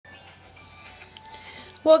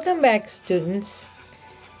Welcome back, students.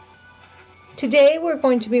 Today we're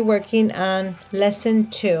going to be working on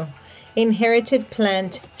Lesson 2, Inherited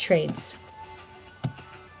Plant Traits.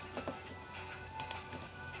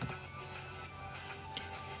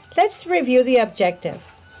 Let's review the objective.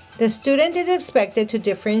 The student is expected to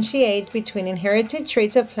differentiate between inherited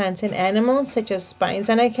traits of plants and animals, such as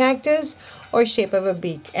spines on a cactus or shape of a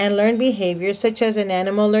beak, and learn behaviors such as an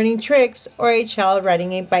animal learning tricks or a child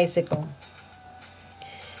riding a bicycle.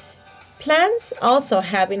 Plants also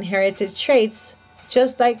have inherited traits,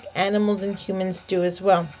 just like animals and humans do as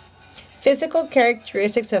well. Physical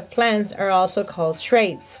characteristics of plants are also called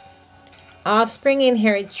traits. Offspring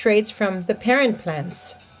inherit traits from the parent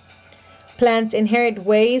plants. Plants inherit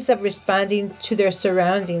ways of responding to their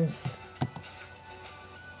surroundings.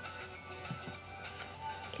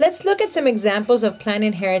 Let's look at some examples of plant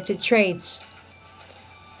inherited traits.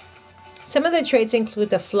 Some of the traits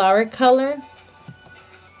include the flower color,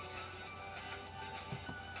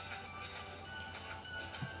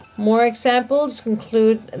 more examples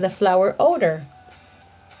include the flower odor.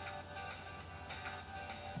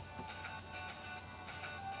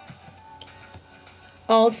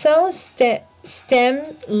 Also, stem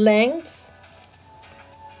lengths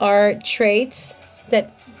are traits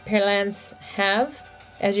that plants have.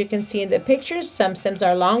 As you can see in the pictures, some stems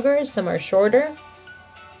are longer, some are shorter.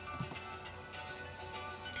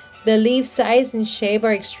 The leaf size and shape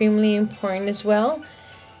are extremely important as well.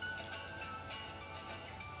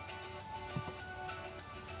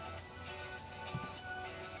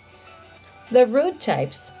 The root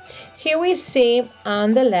types. Here we see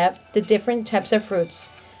on the left the different types of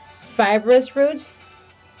roots. Fibrous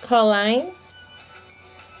roots, caudine,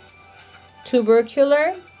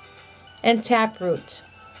 tubercular, and taproot.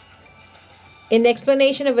 In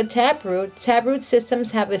explanation of a taproot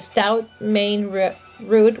systems have a stout main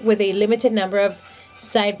root with a limited number of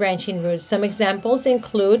side branching roots. Some examples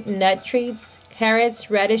include nut trees,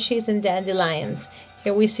 carrots, radishes, and dandelions.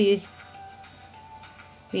 Here we see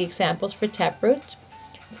the examples for taproot.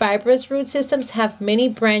 Fibrous root systems have many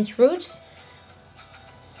branch roots.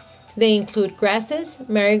 They include grasses,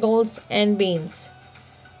 marigolds, and beans.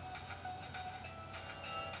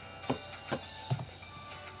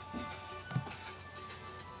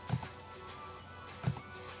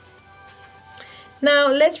 Now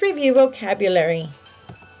let's review vocabulary.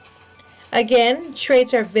 Again,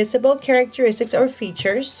 traits are visible characteristics or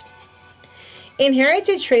features.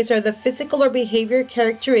 Inherited traits are the physical or behavior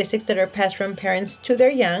characteristics that are passed from parents to their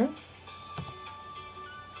young.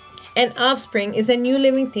 And offspring is a new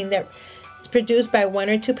living thing that is produced by one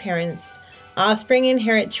or two parents. Offspring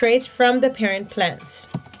inherit traits from the parent plants.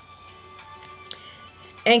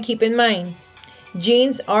 And keep in mind,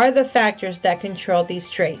 genes are the factors that control these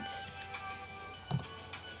traits.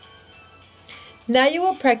 Now you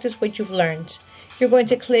will practice what you've learned. You're going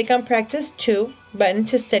to click on Practice 2 button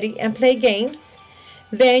to study and play games.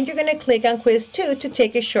 Then you're going to click on Quiz 2 to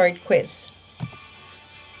take a short quiz.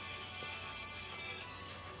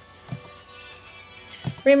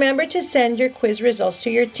 Remember to send your quiz results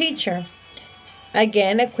to your teacher.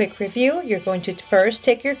 Again, a quick review. You're going to first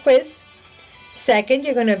take your quiz. Second,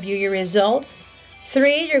 you're going to view your results.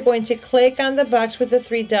 3, you're going to click on the box with the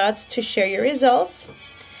 3 dots to share your results.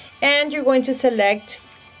 And you're going to select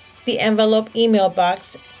the envelope email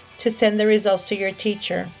box to send the results to your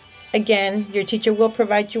teacher. Again, your teacher will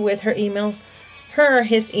provide you with her or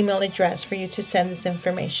his email address for you to send this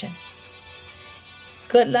information.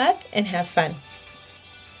 Good luck and have fun.